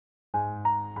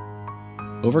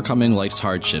Overcoming life's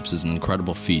hardships is an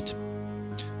incredible feat,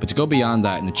 but to go beyond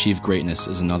that and achieve greatness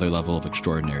is another level of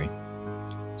extraordinary.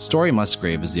 Story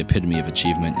Musgrave is the epitome of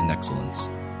achievement and excellence,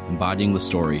 embodying the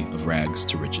story of rags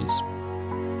to riches.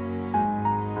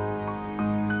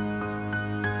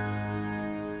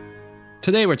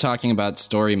 Today we're talking about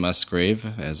Story Musgrave,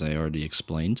 as I already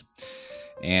explained,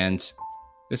 and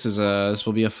this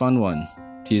will be a fun one.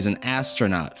 He's an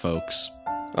astronaut, folks.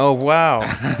 Oh,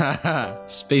 wow.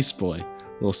 Space boy.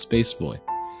 Little space boy.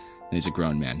 And he's a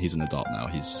grown man. He's an adult now.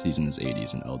 He's in his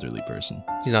 80s, an elderly person.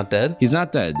 He's not dead? He's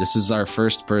not dead. This is our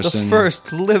first person. The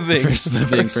first living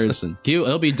person.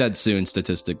 He'll be dead soon,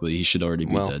 statistically. He should already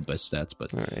be dead by stats,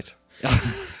 but... All right.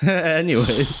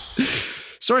 Anyways,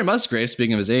 Story Musgrave,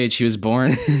 speaking of his age, he was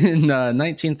born in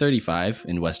 1935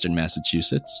 in Western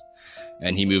Massachusetts.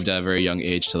 And he moved at a very young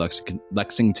age to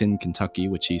Lexington, Kentucky,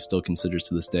 which he still considers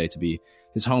to this day to be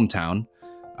his hometown.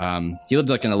 He lived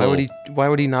like in a Why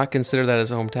would he not consider that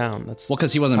his hometown? That's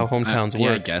because he wasn't how hometowns work.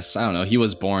 Yeah, I guess. I don't know. He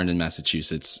was born in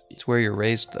Massachusetts. It's where you're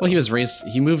raised, though. Well,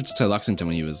 he moved to Lexington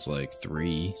when he was like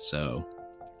 3, so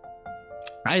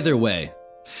either way,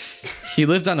 he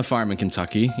lived on a farm in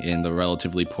Kentucky in the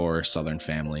relatively poor Southern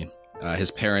family.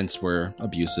 His parents were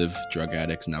abusive, drug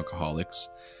addicts, and alcoholics.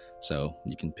 So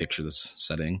you can picture this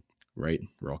setting, right?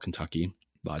 Rural Kentucky,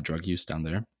 a lot of drug use down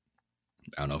there.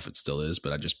 I don't know if it still is,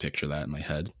 but I just picture that in my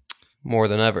head. More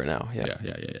than ever now. Yeah.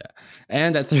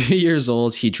 And at 3 years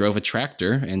old, he drove a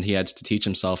tractor, and he had to teach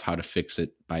himself how to fix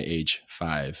it by age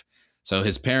 5. So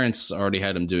his parents already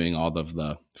had him doing all of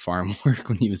the farm work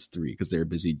when he was 3 because they were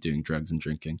busy doing drugs and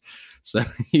drinking. So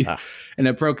and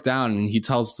it broke down, and he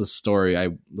tells the story. I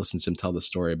listened to him tell the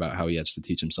story about how he had to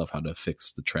teach himself how to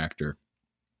fix the tractor.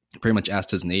 Pretty much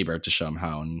asked his neighbor to show him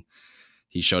how, and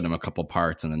he showed him a couple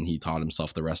parts, and then he taught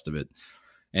himself the rest of it.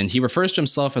 And he refers to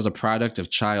himself as a product of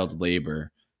child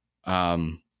labor.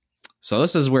 So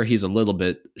this is where he's a little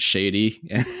bit shady,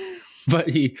 but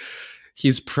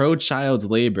he's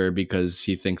pro-child labor because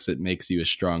he thinks it makes you a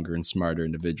stronger and smarter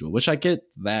individual, which I get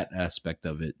that aspect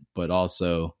of it. But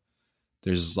also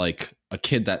there's like a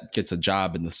kid that gets a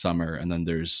job in the summer, and then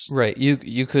there's right.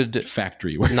 You could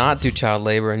factory work. Not do child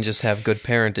labor and just have good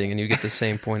parenting, and you get the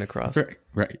same point across.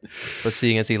 Right. But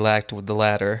seeing as he lacked with the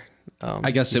latter,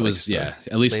 I guess it was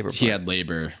at least he had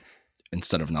labor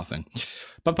instead of nothing.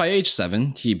 But by age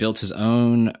 7, he built his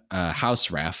own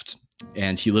house raft,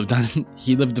 and he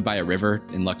lived by a river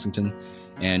in Lexington.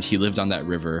 And he lived on that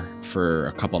river for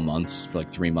a couple months, for like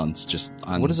 3 months, just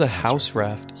on. What is a house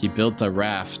raft? He built a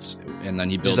raft, and then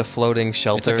he built just a floating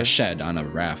shelter. It's like a shed on a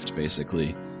raft,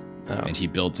 basically. Oh. And he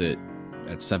built it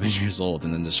at 7 years old,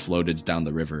 and then just floated down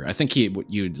the river. I think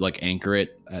you'd like anchor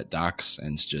it at docks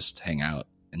and just hang out.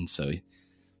 And so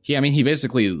he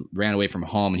basically ran away from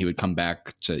home, and he would come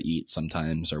back to eat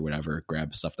sometimes or whatever,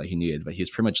 grab stuff that he needed. But he was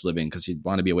pretty much living because he'd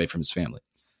want to be away from his family.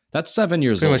 That's 7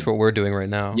 years old. Pretty much what we're doing right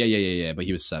now. Yeah. But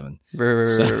he was 7.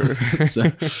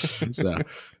 So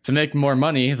to make more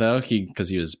money, though, because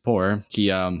he was poor, he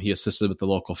assisted with the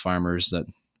local farmers that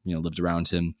lived around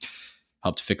him,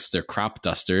 helped fix their crop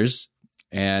dusters.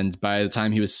 And by the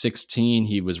time he was 16,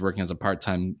 he was working as a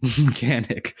part-time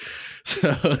mechanic.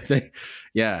 So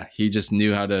he just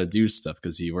knew how to do stuff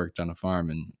because he worked on a farm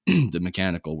and did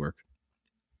mechanical work.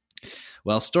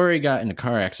 Well, Story got in a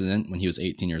car accident when he was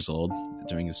 18 years old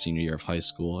during his senior year of high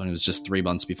school, and it was just 3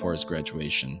 months before his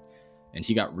graduation. And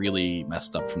he got really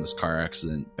messed up from this car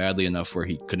accident, badly enough where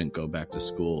he couldn't go back to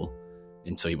school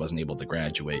until he wasn't able to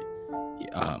graduate.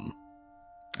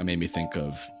 It made me think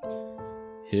of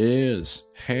his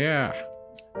hair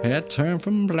had turned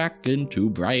from black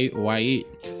into bright white.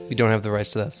 You don't have the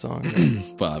rights to that song.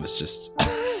 Well, I was just...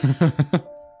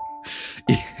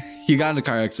 He got in a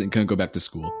car accident, couldn't go back to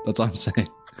school. That's all I'm saying.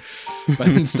 But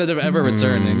instead of ever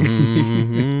returning,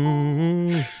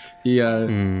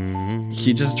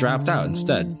 he just dropped out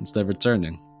instead of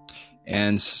returning.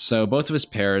 And so both of his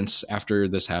parents, after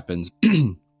this happened,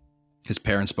 his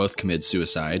parents both committed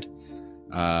suicide.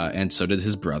 And so did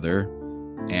his brother.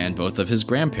 And both of his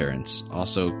grandparents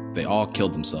also, they all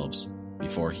killed themselves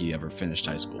before he ever finished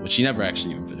high school, which he never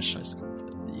actually even finished high school.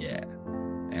 Yeah.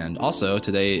 And also,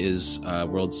 today is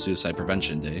World Suicide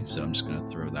Prevention Day, so I'm just going to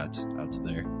throw that out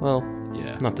there. Well,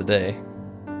 yeah, not today.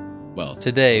 Well,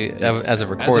 today, as of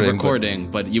recording.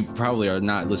 But you probably are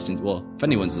not listening. Well, if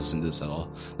anyone's listening to this at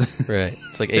all. Right.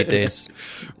 It's like 8 days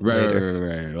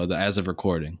later. Right. Well, as of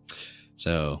recording.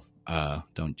 So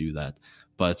don't do that.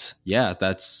 But yeah,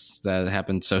 that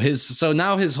happened. So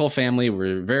now his whole family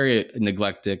were very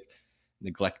neglectful.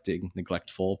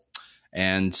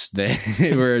 And they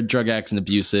were drug addicts and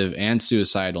abusive and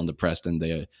suicidal and depressed. And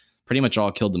they pretty much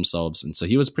all killed themselves. And so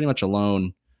he was pretty much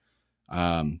alone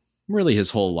really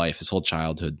his whole life, his whole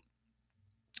childhood.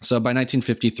 So by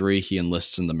 1953, he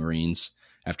enlists in the Marines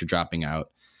after dropping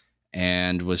out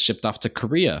and was shipped off to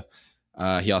Korea.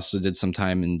 He also did some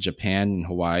time in Japan and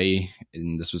Hawaii,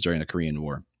 and this was during the Korean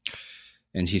War.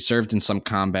 And he served in some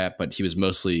combat, but he was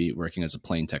mostly working as a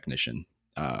plane technician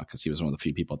because he was one of the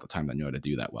few people at the time that knew how to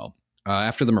do that well.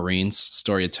 After the Marines,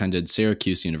 Story attended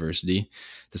Syracuse University,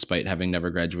 despite having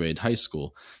never graduated high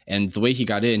school. And the way he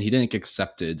got in, he didn't get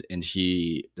accepted, and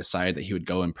he decided that he would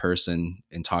go in person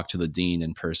and talk to the dean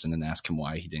in person and ask him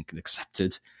why he didn't get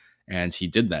accepted. And he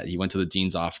did that. He went to the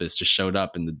dean's office, just showed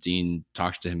up, and the dean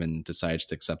talked to him and decided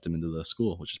to accept him into the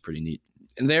school, which is pretty neat.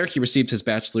 And there he received his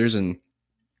bachelor's in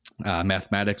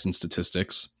mathematics and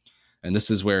statistics. And this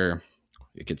is where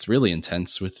it gets really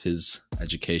intense with his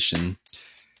education.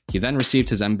 He then received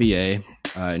his MBA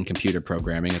in computer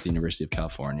programming at the University of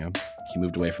California. He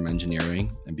moved away from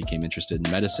engineering and became interested in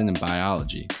medicine and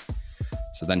biology.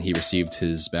 So then he received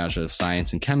his Bachelor of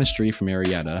Science in Chemistry from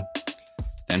Marietta.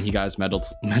 Then he got his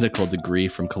medical degree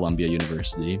from Columbia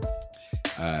University.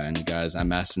 And he got his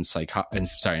MS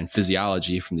in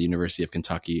physiology from the University of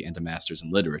Kentucky and a master's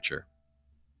in literature.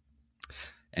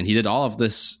 And he did all of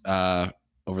this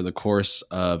over the course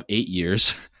of 8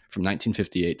 years, from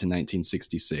 1958 to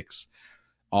 1966,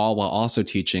 all while also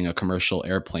teaching a commercial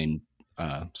airplane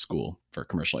school for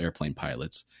commercial airplane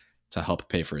pilots to help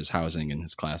pay for his housing and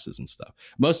his classes and stuff.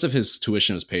 Most of his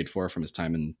tuition was paid for from his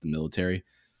time in the military,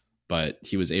 but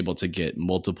he was able to get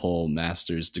multiple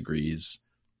master's degrees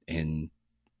in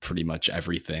pretty much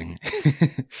everything,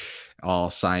 all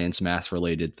science, math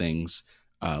related things,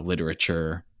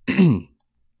 literature,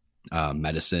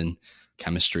 medicine,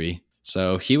 chemistry.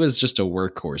 So he was just a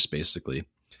workhorse, basically.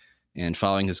 And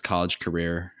following his college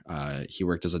career, he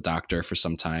worked as a doctor for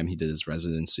some time. He did his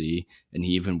residency, and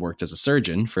he even worked as a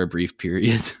surgeon for a brief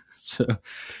period. So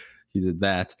he did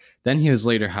that. Then he was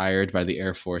later hired by the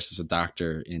Air Force as a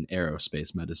doctor in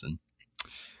aerospace medicine.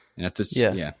 And at this,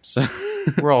 so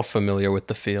we're all familiar with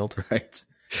the field, right?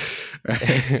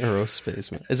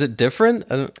 Aerospace. Is it different?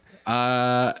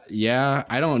 Yeah,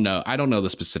 I don't know the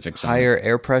specifics. Higher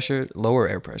air pressure, lower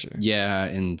air pressure. Yeah,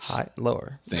 and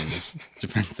lower things,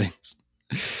 different things.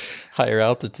 Higher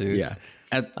altitude. Yeah.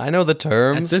 I know the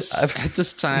terms. At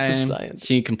this time,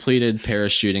 he completed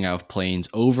parachuting out of planes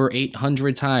over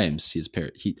 800 times.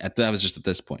 That was just at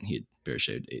this point. He had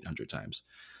parachuted 800 times.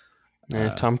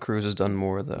 Tom Cruise has done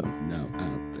more, though. No, I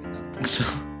don't think so.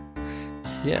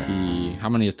 Yeah. How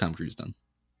many has Tom Cruise done?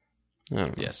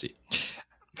 Yeah, see.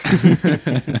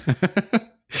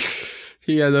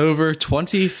 He had over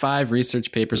 25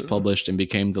 research papers published and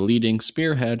became the leading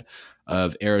spearhead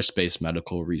of aerospace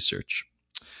medical research.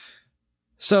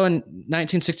 So in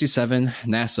 1967,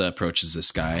 NASA approaches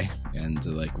this guy and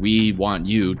like, we want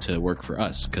you to work for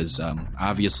us because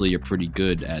obviously you're pretty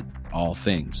good at all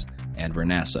things and we're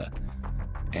NASA.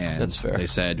 And that's fair. They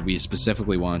said, we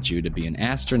specifically want you to be an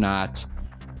astronaut.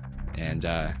 And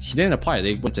he didn't apply.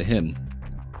 They went to him.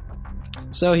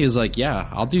 So he was like, yeah,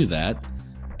 I'll do that.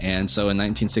 And so in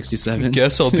 1967...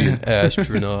 Guess I'll be an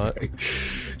astronaut.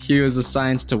 He was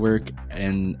assigned to work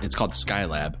in, it's called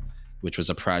Skylab, which was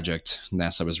a project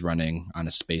NASA was running on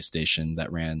a space station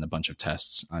that ran a bunch of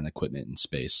tests on equipment in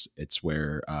space. It's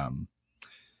where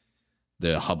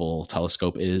the Hubble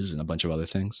telescope is and a bunch of other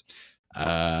things.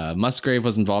 Musgrave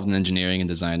was involved in engineering and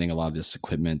designing a lot of this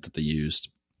equipment that they used.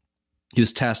 He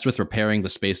was tasked with repairing the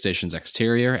space station's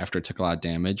exterior after it took a lot of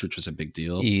damage, which was a big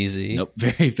deal. Easy. Nope.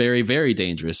 Very, very, very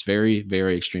dangerous. Very,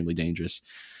 very extremely dangerous.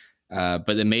 But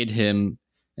it made him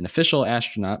an official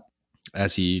astronaut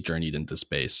as he journeyed into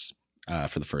space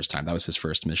for the first time. That was his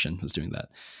first mission, was doing that.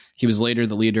 He was later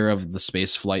the leader of the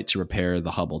space flight to repair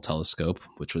the Hubble telescope,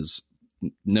 which was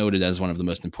noted as one of the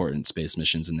most important space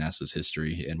missions in NASA's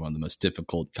history and one of the most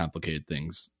difficult, complicated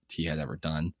things he had ever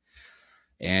done.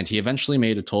 And he eventually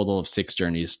made a total of 6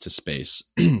 journeys to space,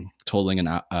 totaling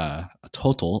a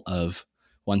total of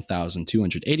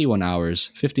 1,281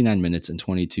 hours, 59 minutes, and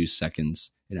 22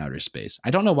 seconds in outer space. I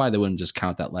don't know why they wouldn't just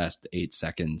count that last 8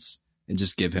 seconds and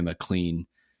just give him a clean,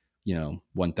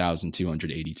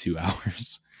 1,282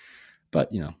 hours.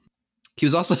 But, he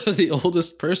was also the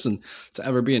oldest person to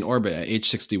ever be in orbit at age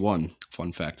 61.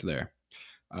 Fun fact there.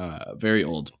 Very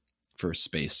old for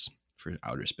space, for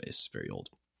outer space. Very old.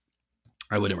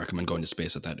 I wouldn't recommend going to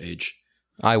space at that age.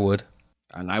 I would.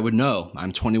 And I would know.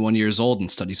 I'm 21 years old and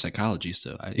study psychology,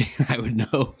 so I would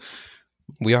know.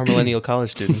 We are millennial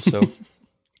college students, so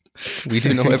we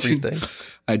do know everything.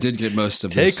 I did get most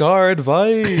of this. Take our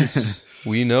advice.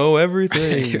 We know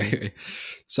everything.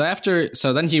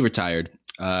 So then he retired.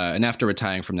 And after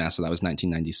retiring from NASA, that was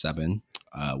 1997,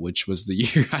 which was the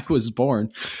year I was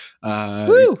born.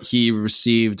 He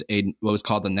received what was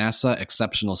called the NASA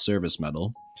Exceptional Service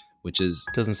Medal, which is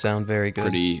doesn't sound very good.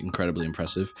 Pretty incredibly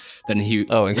impressive. Then he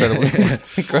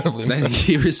incredibly then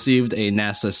he received a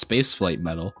NASA Spaceflight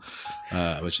Medal,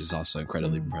 which is also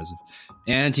incredibly impressive.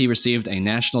 And he received a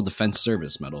National Defense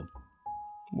Service Medal.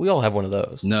 We all have one of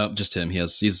those. No, just him.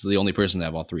 He's the only person to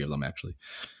have all three of them, actually,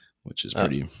 which is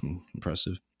pretty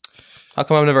impressive. How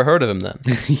come I've never heard of him then?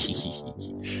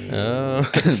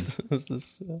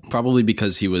 Probably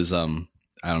because he was, I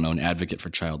don't know, an advocate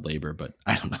for child labor, but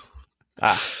I don't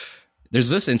know. There's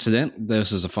this incident.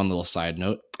 This is a fun little side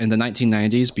note. In the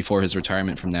 1990s, before his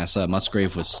retirement from NASA,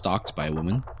 Musgrave was stalked by a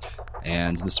woman.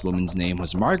 And this woman's name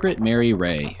was Margaret Mary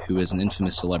Ray, who is an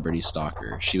infamous celebrity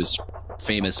stalker. She was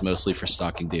famous mostly for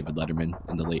stalking David Letterman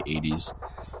in the late 80s.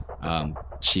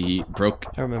 She broke...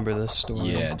 I remember this story.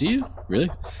 Yeah, do you?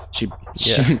 Really?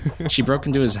 She broke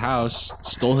into his house,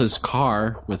 stole his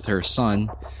car with her son.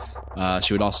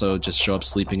 She would also just show up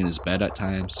sleeping in his bed at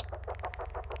times.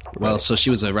 Well, so she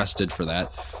was arrested for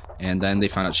that, and then they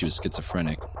found out she was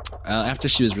schizophrenic. After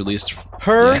she was released,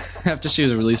 after she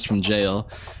was released from jail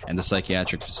and the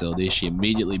psychiatric facility, she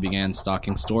immediately began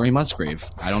stalking Story Musgrave.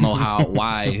 I don't know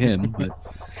why him,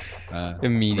 but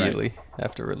immediately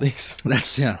after release.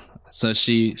 That's So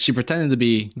she pretended to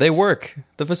be. They work.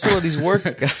 The facilities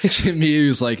work, guys. He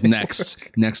was like next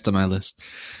to my list.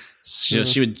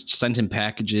 She would send him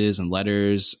packages and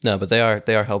letters. No, but they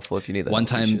are helpful if you need that. One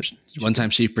time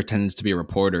she pretended to be a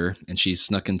reporter and she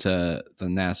snuck into the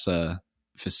NASA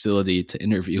facility to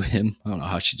interview him. I don't know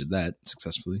how she did that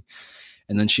successfully.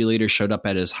 And then she later showed up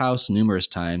at his house numerous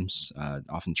times,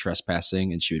 often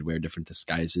trespassing, and she would wear different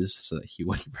disguises so that he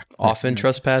wouldn't recognize Often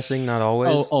trespassing, not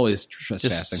always? Oh, always trespassing.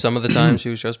 Just some of the time she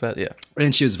was trespassing, yeah.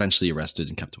 And she was eventually arrested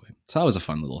and kept away. So that was a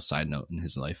fun little side note in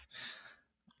his life.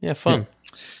 Yeah, fun.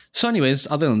 Yeah. So anyways,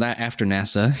 other than that, after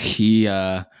NASA, he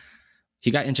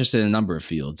got interested in a number of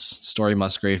fields. Story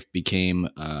Musgrave became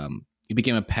a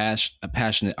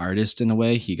passionate artist in a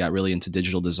way. He got really into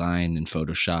digital design and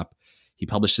Photoshop. He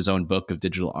published his own book of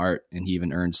digital art, and he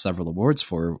even earned several awards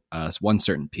for one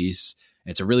certain piece.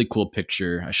 It's a really cool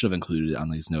picture. I should have included it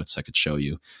on these notes so I could show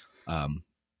you.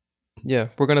 Yeah,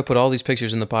 we're going to put all these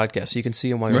pictures in the podcast so you can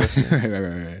see them while you're listening.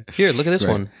 Right. Here, look at this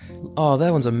one. Oh,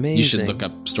 that one's amazing. You should look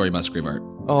up Story Musgrave art.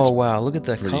 Oh, wow. Look at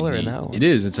the color in that one. It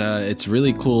is. It's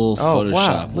really cool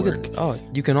Photoshop work.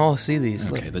 You can all see these.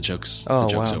 Okay, look. the joke's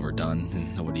overdone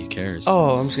and nobody cares.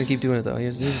 Oh, I'm just going to keep doing it, though.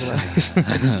 Here's the last.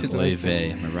 Oy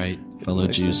vey, am I right? Fellow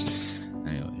Jews.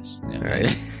 Anyways.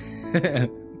 Yeah.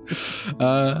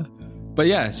 Right. But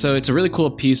yeah, so it's a really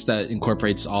cool piece that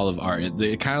incorporates all of art.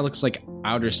 It kind of looks like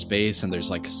outer space, and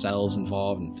there's like cells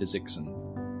involved and physics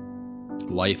and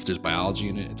life. There's biology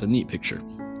in it. It's a neat picture.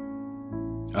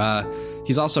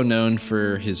 He's also known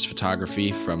for his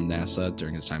photography from NASA.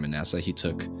 During his time in NASA, he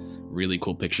took really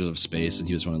cool pictures of space, and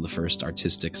he was one of the first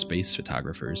artistic space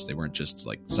photographers. They weren't just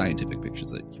like scientific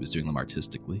pictures, that he was doing them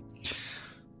artistically.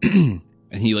 And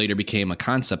he later became a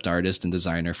concept artist and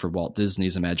designer for Walt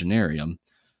Disney's Imaginarium.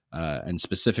 And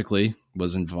specifically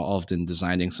was involved in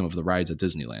designing some of the rides at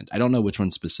Disneyland. I don't know which one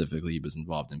specifically he was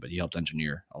involved in, but he helped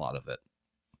engineer a lot of it.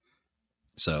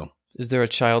 So, is there a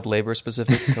child labor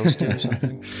specific coaster or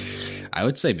something? I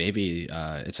would say maybe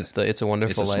it's a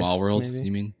Wonderful Life. Small World. Maybe?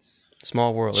 You mean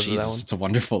Small World? Jesus, is that one? It's a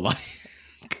Wonderful Life.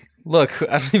 Look,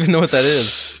 I don't even know what that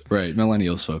is. Right,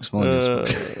 millennials, folks.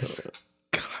 Folks.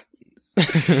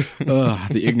 God,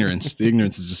 the ignorance. The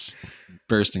ignorance is just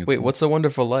bursting. Wait, what's A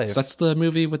Wonderful Life? So that's the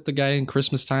movie with the guy in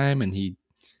Christmas time, and he.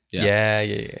 Yeah.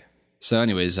 So,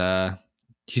 anyways,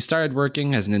 he started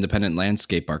working as an independent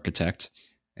landscape architect,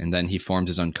 and then he formed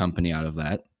his own company out of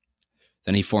that.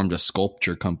 Then he formed a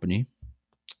sculpture company,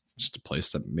 just a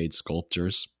place that made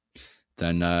sculptures.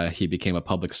 Then he became a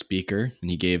public speaker,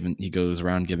 and he goes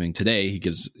around giving. Today, he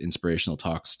gives inspirational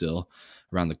talks still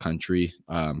around the country.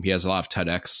 He has a lot of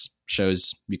TEDx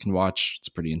shows you can watch. It's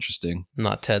pretty interesting.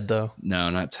 Not TED, though. No,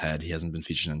 not TED. He hasn't been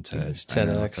featured on TED. It's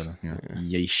TEDx.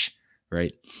 Yeesh.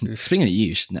 Right. Speaking of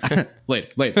yeesh.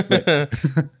 Wait.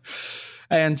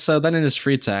 And so then in his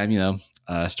free time,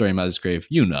 Story Musgrave,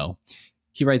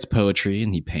 he writes poetry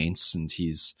and he paints, and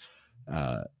he's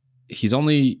the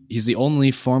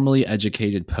only formally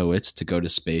educated poet to go to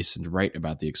space and write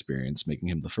about the experience, making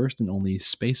him the first and only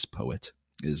space poet,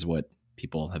 is what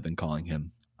people have been calling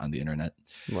him on the internet.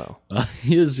 Wow.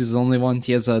 He is his only one.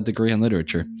 He has a degree in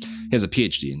literature. He has a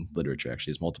PhD in literature,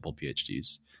 actually. He has multiple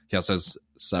PhDs. He also has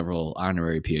several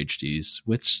honorary PhDs,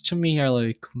 which to me are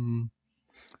like,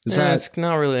 It's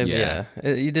not really. Yeah,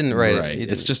 you didn't write right.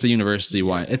 it. It's just a university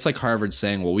one. It's like Harvard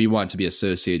saying, well, we want to be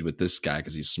associated with this guy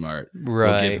because he's smart. Right.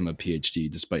 We'll give him a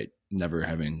PhD despite never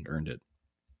having earned it.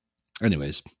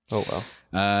 Anyways. Oh, well.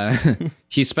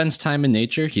 He spends time in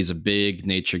nature. He's a big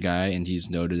nature guy, and he's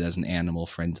noted as an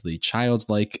animal-friendly,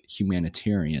 childlike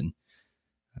humanitarian.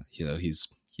 He's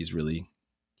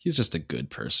just a good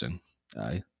person.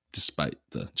 Despite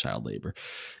the child labor,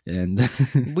 and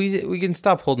we can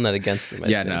stop holding that against him.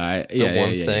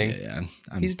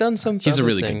 He's done some. He's a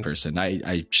really good person.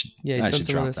 I should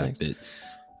drop that bit.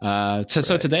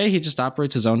 So today he just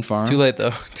operates his own farm. Too late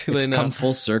though. It's come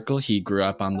full circle. He grew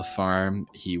up on the farm.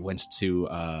 He went to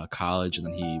college, and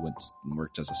then he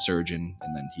worked as a surgeon,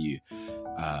 and then he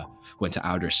went to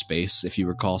outer space, if you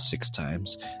recall, 6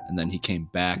 times, and then he came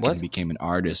back and became an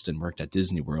artist and worked at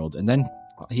Disney World, and then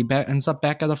he ends up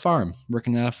back at a farm,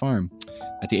 working at a farm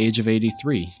at the age of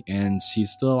 83. And he's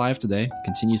still alive today,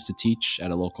 continues to teach at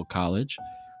a local college.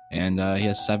 And he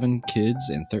has 7 kids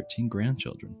and 13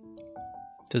 grandchildren.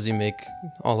 Does he make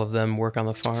all of them work on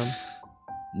the farm?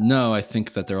 No, I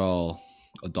think that they're all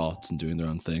adults and doing their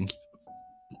own thing.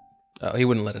 Oh, he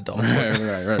wouldn't let adults work.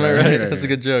 Right. That's a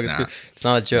good joke. It's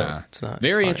not a joke. It's not.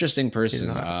 Very interesting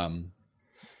person.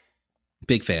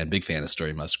 Big fan of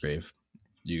Story Musgrave.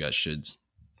 You guys should.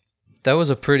 That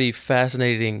was a pretty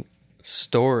fascinating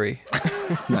story.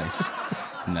 Nice.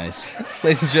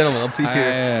 Ladies and gentlemen, I'll be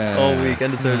here all week,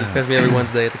 end of Thursday. Catch me every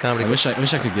Wednesday at the Comedy Club. I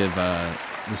wish I could give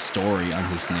the story on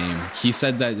his name. He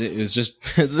said that it was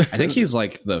just, I think he's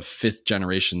like the 5th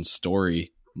generation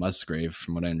Story Musgrave,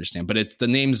 from what I understand. But the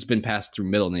name's been passed through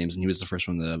middle names, and he was the first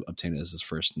one to obtain it as his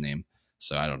first name.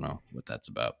 So I don't know what that's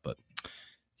about, but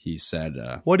he said...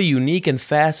 what a unique and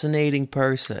fascinating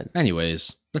person.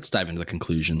 Anyways, let's dive into the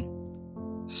conclusion.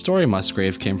 Story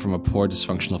Musgrave came from a poor,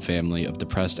 dysfunctional family of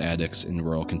depressed addicts in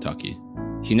rural Kentucky.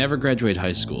 He never graduated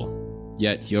high school,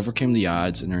 yet he overcame the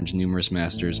odds and earned numerous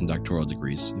master's and doctoral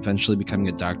degrees, eventually becoming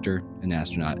a doctor, an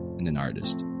astronaut, and an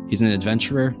artist. He's an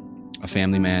adventurer, a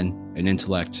family man, an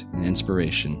intellect, and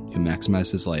inspiration who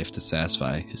maximized his life to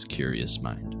satisfy his curious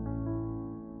mind.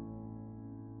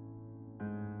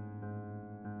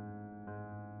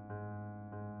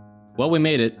 Well, we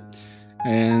made it.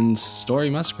 And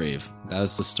Story Musgrave. That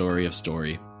was the story of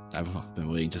Story. I've been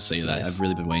waiting to say that. Nice. I've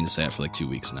really been waiting to say it for like 2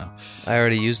 weeks now. I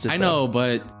already used it. I know,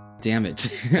 but damn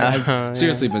it. I've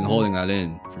seriously been holding that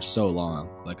in for so long,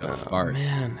 like a fart.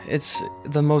 Man, it's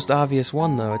the most obvious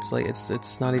one though. It's like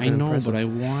it's not even. I know, impressive. but I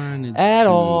wanted at to.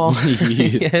 all.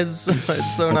 It's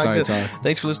so not good. Talk.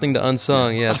 Thanks for listening to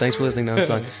Unsung. Yeah, thanks for listening to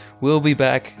Unsung. We'll be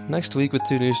back next week with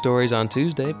 2 new stories on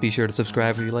Tuesday. Be sure to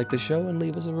subscribe if you like the show and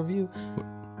leave us a review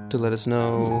to let us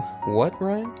know what,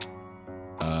 Ryan?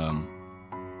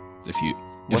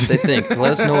 What they think.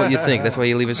 Let us know what you think. That's why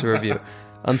you leave us a review.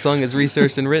 Unsung is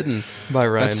researched and written by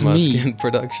Ryan Musk, and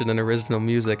production and original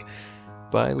music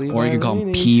by Levi. Or you can call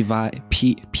him P.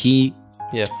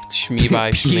 Yeah,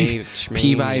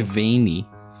 Shmeevi Vaney.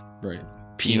 Right.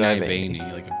 P.I. Vaney.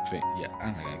 Like yeah,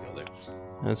 I'm not gonna go there.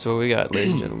 That's what we got,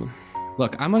 ladies and gentlemen.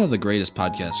 Look, I'm one of the greatest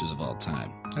podcasters of all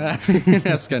time.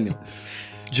 That's kind of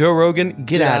Joe Rogan,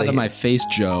 get out of my face,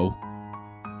 Joe.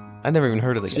 I never even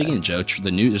heard of the guy. Speaking of Joe,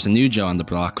 there's a new Joe on the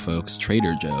block, folks.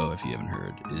 Trader Joe, if you haven't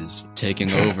heard, is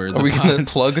taking over. Are we going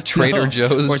to plug Trader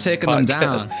Joe's We're taking podcast? them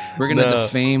down. We're going to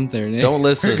defame their name. Don't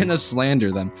listen. We're going to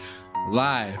slander them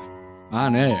live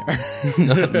on air.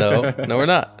 No, we're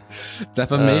not.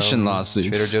 Defamation lawsuits.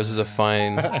 Trader Joe's is a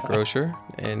fine grocer,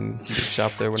 and you can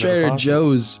shop there whenever Trader possible.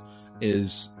 Joe's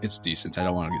it's decent. I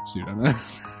don't want to get sued on that.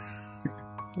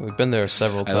 We've been there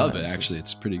several times. I love it, actually.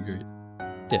 It's pretty great.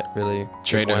 Yeah, really.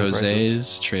 Trader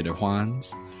Jose's, Trader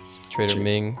Juan's. Trader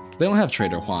Ming. They don't have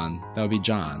Trader Juan. That would be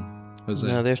John. Jose.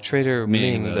 No, there's Trader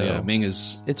Ming, though. Yeah, Ming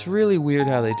is... It's really weird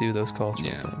how they do those cultural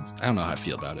things. I don't know how I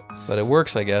feel about it. But it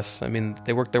works, I guess. I mean,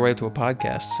 they work their way up to a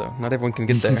podcast, so not everyone can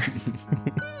get there.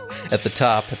 At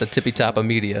the tippy top of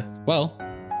media. Well,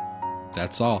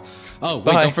 that's all. Oh, wait,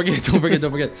 Bye. don't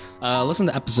forget. Listen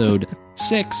to episode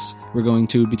 6. We're going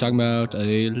to be talking about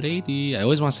a lady. I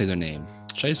always want to say their name.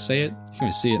 Should I say it? You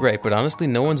can see it. Right, but honestly,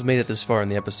 no one's made it this far in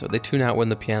the episode. They tune out when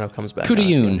the piano comes back.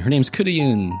 Kudayun. Her name's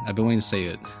Kudayun. I've been waiting to say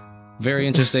it. Very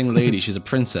interesting lady. She's a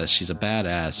princess. She's a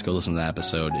badass. Go listen to that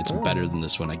episode. It's better than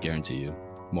this one, I guarantee you.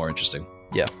 More interesting.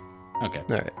 Yeah. Okay.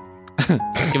 All right.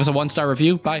 Give us a 1-star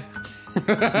review. Bye.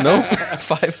 No,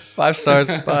 5 stars.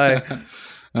 Bye.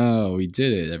 Oh, we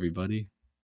did it, everybody.